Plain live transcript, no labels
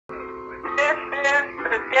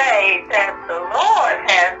the day that the Lord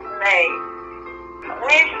has made.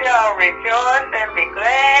 We shall rejoice and be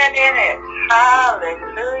glad in it.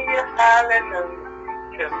 Hallelujah, hallelujah.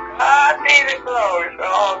 To God be the glory for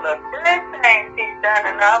all the good things He's done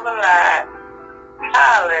in our lives.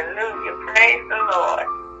 Hallelujah, praise the Lord.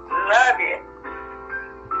 Love you.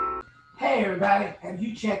 Hey everybody, have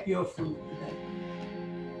you checked your fruit today?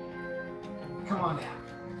 Come on now.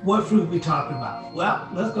 What fruit we talking about? Well,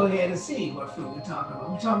 let's go ahead and see what fruit we're talking about.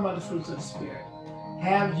 We're talking about the fruits of the Spirit.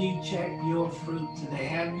 Have you checked your fruit today?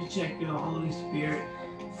 Have you checked your Holy Spirit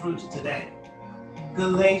fruits today?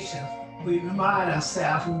 Galatians, we remind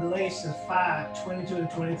ourselves in Galatians 5:22 and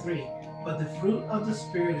 23. But the fruit of the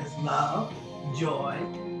Spirit is love, joy,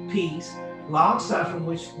 peace, long-suffering,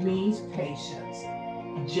 which means patience,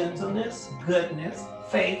 gentleness, goodness,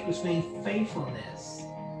 faith, which means faithfulness,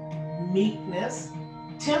 meekness,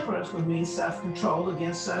 temperance, which means self-control.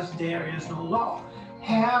 Against such there is no law.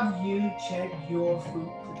 Have you checked your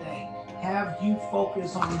fruit today? Have you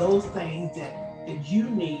focused on those things that you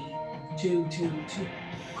need to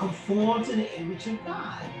conform to the image of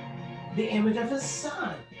God, the image of His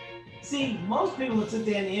Son? See, most people would sit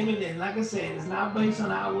there and image, and like I said, it's not based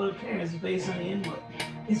on outward appearance, it's based on the inward.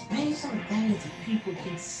 It's based on things that people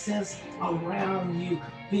can sense around you,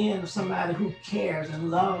 being somebody who cares and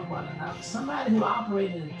loves one another, somebody who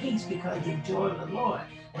operates in peace because they joy of the Lord,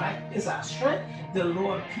 right? It's our strength, the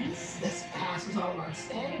Lord peace that passes all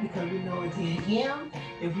understanding, because we know it's in Him.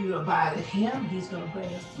 If we abide in Him, He's going to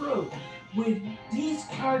bring us through. With these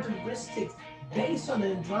characteristics, based on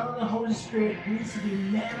the indwelling of the Holy Spirit, needs to be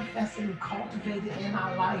manifested and cultivated in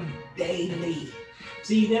our life daily.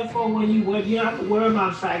 See, therefore, when you don't have to worry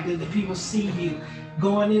about the fact that the people see you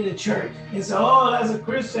going into church and say, oh, that's a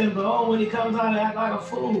Christian, but oh, when he comes out, they act like a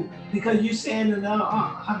fool. Because you're saying that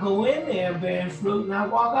I go in there bearing fruit and I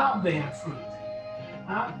walk out bearing fruit.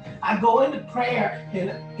 I go into prayer and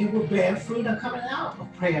it will bear fruit. I'm coming out of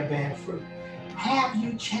prayer bearing fruit. Have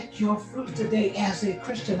you checked your fruit today as a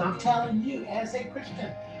Christian? I'm telling you, as a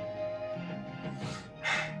Christian.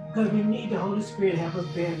 Because we need the Holy Spirit to help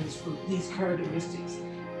us bear this fruit, these characteristics.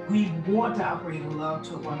 We want to operate in love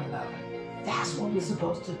to one another. That's what we're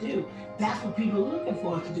supposed to do. That's what people are looking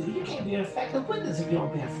for us to do. You can't be an effective witness if you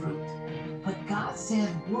don't bear fruit. But God says,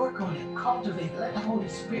 work on it, cultivate it, let the Holy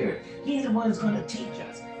Spirit, He's the one who's going to teach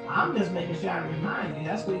us. I'm just making sure I remind you,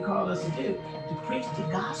 that's what He called us to do, to preach the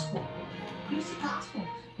gospel. Preach the gospel.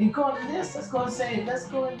 And according to this, let's go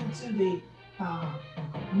into the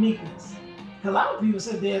meekness. A lot of people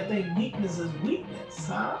sit there and think meekness is weakness,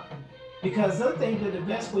 huh? Because they think that the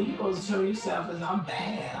best way you're supposed to show yourself is I'm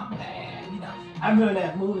bad, you know. I remember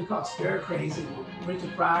that movie called Stir Crazy with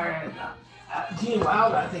Richard Pryor and Gene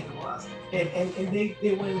Wilder, I think it was. And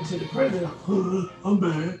they went into the prison, I'm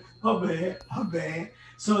bad.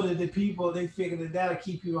 So that the people, they figured that that'll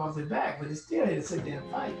keep you off their back, but it's still here to sit there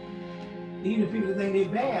and fight. Even the people that think they're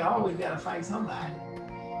bad always got to fight somebody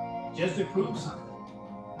just to prove something,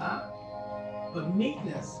 huh? But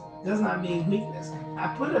meekness does not mean weakness.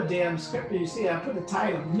 I put up there in the scripture, you see, I put the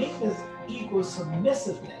title, meekness equals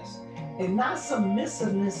submissiveness. And not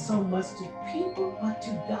submissiveness so much to people, but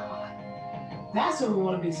to God. That's what we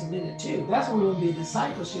want to be submitted to. That's what we want to be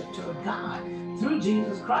discipleship to God through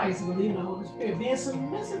Jesus Christ and believing in the Holy Spirit. Being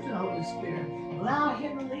submissive to the Holy Spirit. Allow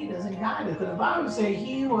Him to lead us and guide us. Because the Bible says,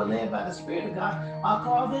 he who are led by the Spirit of God are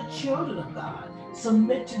called the children of God.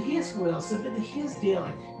 Submit to His will, submit to His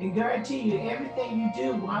dealing, and guarantee you everything you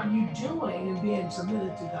do while you're doing and being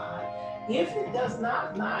submitted to God. If it does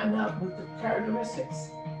not line up with the characteristics,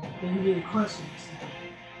 then you need to question yourself.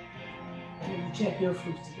 You need to check your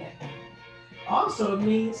fruits today. Also, it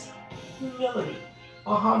means humility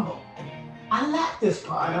or humble. I like this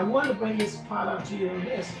part. I want to bring this part out to you on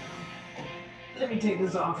this. Let me take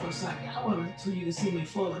this off for a second. I want so you can see me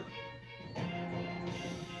fully.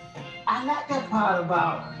 I like that part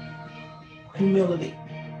about humility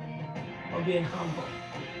or being humble.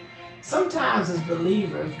 Sometimes as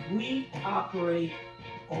believers, we operate,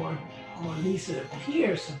 or at least it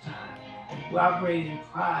appears sometimes, we operate in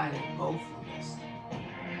pride and boastfulness.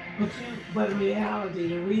 But in reality,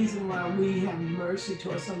 the reason why we have mercy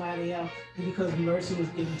towards somebody else is because mercy was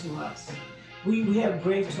given to us. We have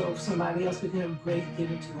grace towards somebody else because we have grace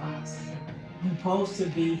given to us. We're supposed to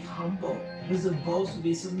be humble. We're supposed to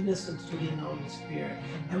be submissive to the Holy Spirit.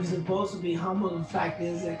 And we're supposed to be humble. The fact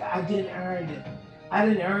is that I didn't earn it. I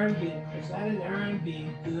didn't earn being a Christian. I didn't earn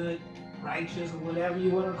being good, righteous, or whatever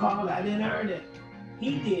you want to call it. I didn't earn it.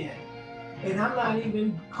 He did. And I'm not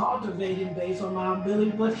even cultivating based on my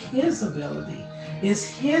ability, but his ability. It's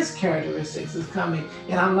his characteristics is coming,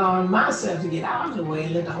 and I'm allowing myself to get out of the way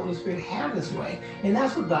and let the Holy Spirit have his way. And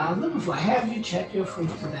that's what God's looking for. Have you checked your fruit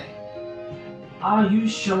today? Are you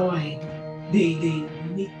showing the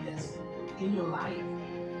meekness in your life?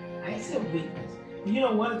 I ain't said weakness. You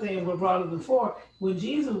know, one thing we brought up before, when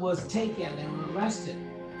Jesus was taken and arrested,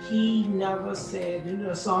 he never said, you know,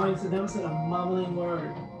 the song, he never said a mumbling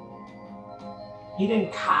word. He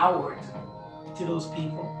didn't cower to those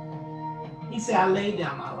people. He said, I laid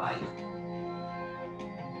down my life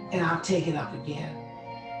and I'll take it up again.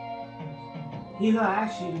 He don't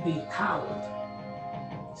ask you to be a coward.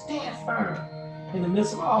 Stand firm in the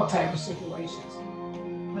midst of all types of situations,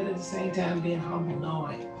 but at the same time being humble,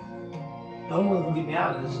 knowing the only one who can get me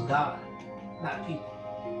out of this is God, not people.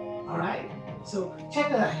 All right? So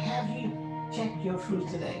check it out. Have you checked your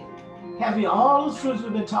fruits today? Have you, all those fruits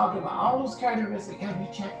we've been talking about, all those characteristics, have you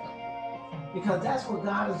checked them? Because that's what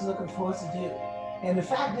God is looking for us to do. And the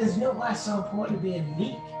fact is, you know why it's so important being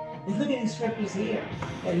meek? And look at these scriptures here.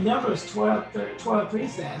 And Numbers 12:3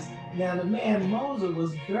 says, now the man Moses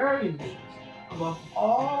was very meek above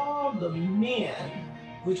all the men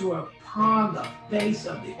which were upon the face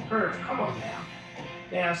of the earth. Come on now.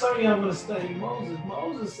 Now, some of y'all want to study Moses.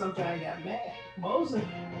 Moses sometimes got mad. Moses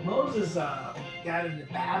got into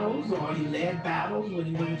battles, or he led battles when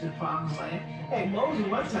he went into the promised land. Hey, Moses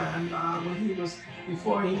one time,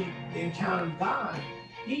 before he encountered God,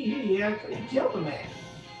 he killed a man.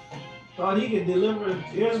 Thought he could deliver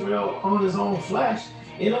Israel on his own flesh,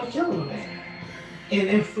 ended up killing a man.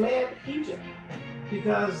 And fled Egypt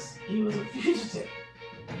because he was a fugitive.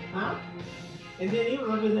 Huh? And then he was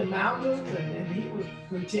up in the mountains, and he was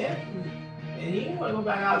content, and he didn't want to go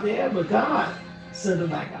back out there, but God sent him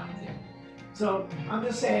back out there. So I'm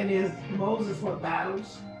just saying is Moses fought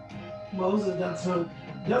battles. Moses doesn't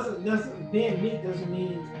being meek doesn't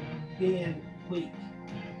mean being weak.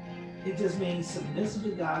 It just means submissive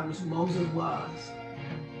to God, which Moses was,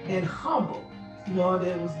 and humble, knowing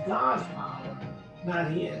that it was God's power, not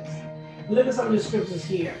his. Look at some of the scriptures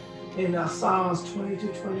here in Psalms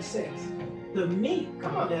 22:26. The meek,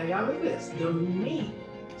 come on now, y'all, look at this. The meek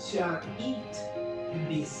shall eat and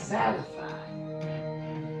be satisfied.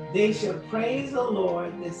 They shall praise the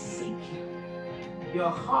Lord that seek him. Your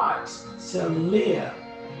hearts shall live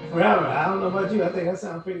forever. I don't know about you, I think that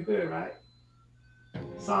sounds pretty good, right?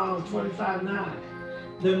 Psalm 25:9.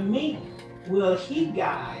 The meek will he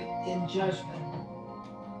guide in judgment,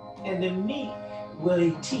 and the meek will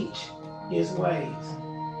he teach his ways.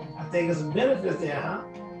 I think there's some benefits there, huh?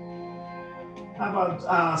 How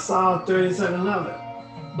about Psalm 37:11?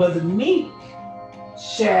 But the meek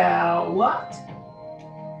shall what?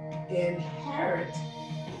 Inherit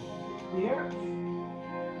the earth,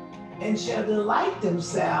 and shall delight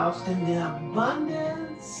themselves in the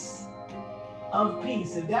abundance of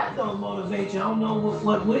peace. If that don't motivate you, I don't know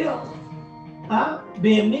what will. Huh?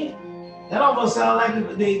 Being meek. That almost sounds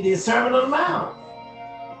like the Sermon on the Mount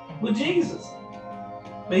with Jesus.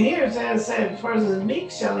 But here it says the person is meek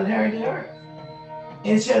shall inherit the earth,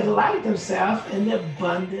 and shall delight themselves in the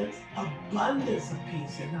abundance of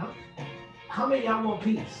peace. And how many of y'all want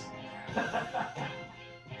peace?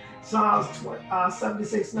 Psalms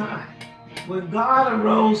 76:9. When God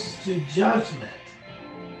arose to judgment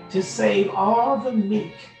to save all the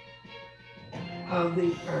meek of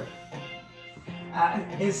the earth.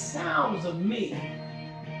 It sounds to me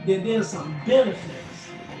that there's some benefits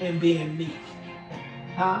in being meek.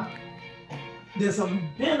 Huh? There's some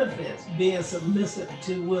benefits being submissive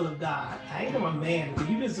to the will of God. I ain't no man. If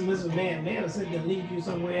you've been submissive to man will sit there and lead you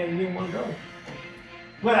somewhere and you don't want to go.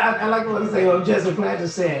 But I like what I say, Jesse Planter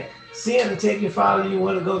said, sin will take you farther than you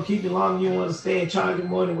want to go, keep you longer than you want to stay, and charge you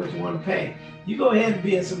more than what you want to pay. You go ahead and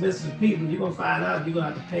be submissive to people, you're going to find out you're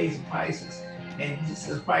going to have to pay some prices, and just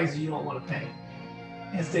the prices you don't want to pay,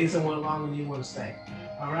 and stay somewhere longer than you want to stay.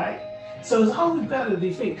 All right? So it's always better to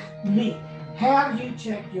be meek. Have you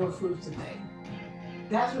checked your fruits today?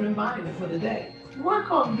 That's a reminder for today.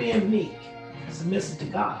 Work on being meek, submissive to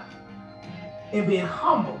God, and being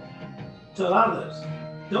humble to others.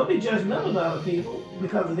 Don't be judgmental to other people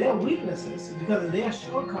because of their weaknesses, because of their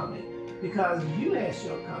shortcomings, because you had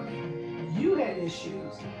shortcomings, you had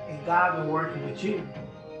issues, and God has been working with you.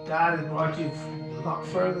 God has brought you a lot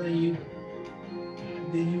further than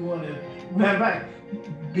you want to. Matter of fact,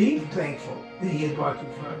 be thankful that He has brought you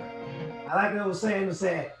further. I like what I was saying to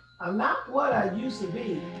say, I'm not what I used to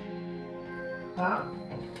be. Huh?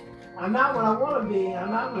 I'm not what I want to be.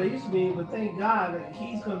 I'm not what I used to be, but thank God that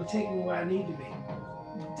He's going to take me where I need to be.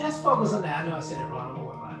 Just focus on that. I know I said it wrong. Don't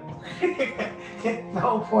worry about it. The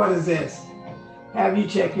whole point is this. Have you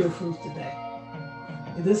checked your fruits today?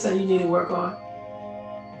 Is this something you need to work on?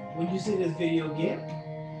 When you see this video again,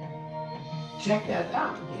 check that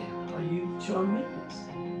out again. Are you showing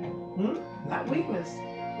meekness? Not weakness,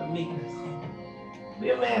 but meekness. Be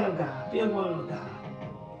a man of God. Be a woman of God.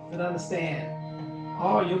 But understand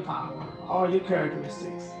all your power, all your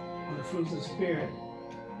characteristics of the fruits of the Spirit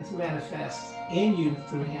is manifest in you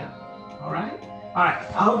through Him. All right? All right.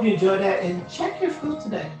 I hope you enjoyed that. And check your fruit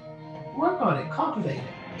today. Work on it. Cultivate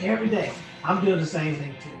it every day. I'm doing the same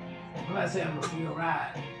thing too. When I say I'm going to be a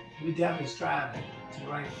ride, we definitely striving to the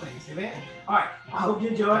right place. Amen? All right. I hope you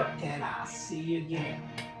enjoyed, and I'll see you again.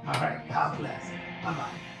 All right. God bless. Bye-bye.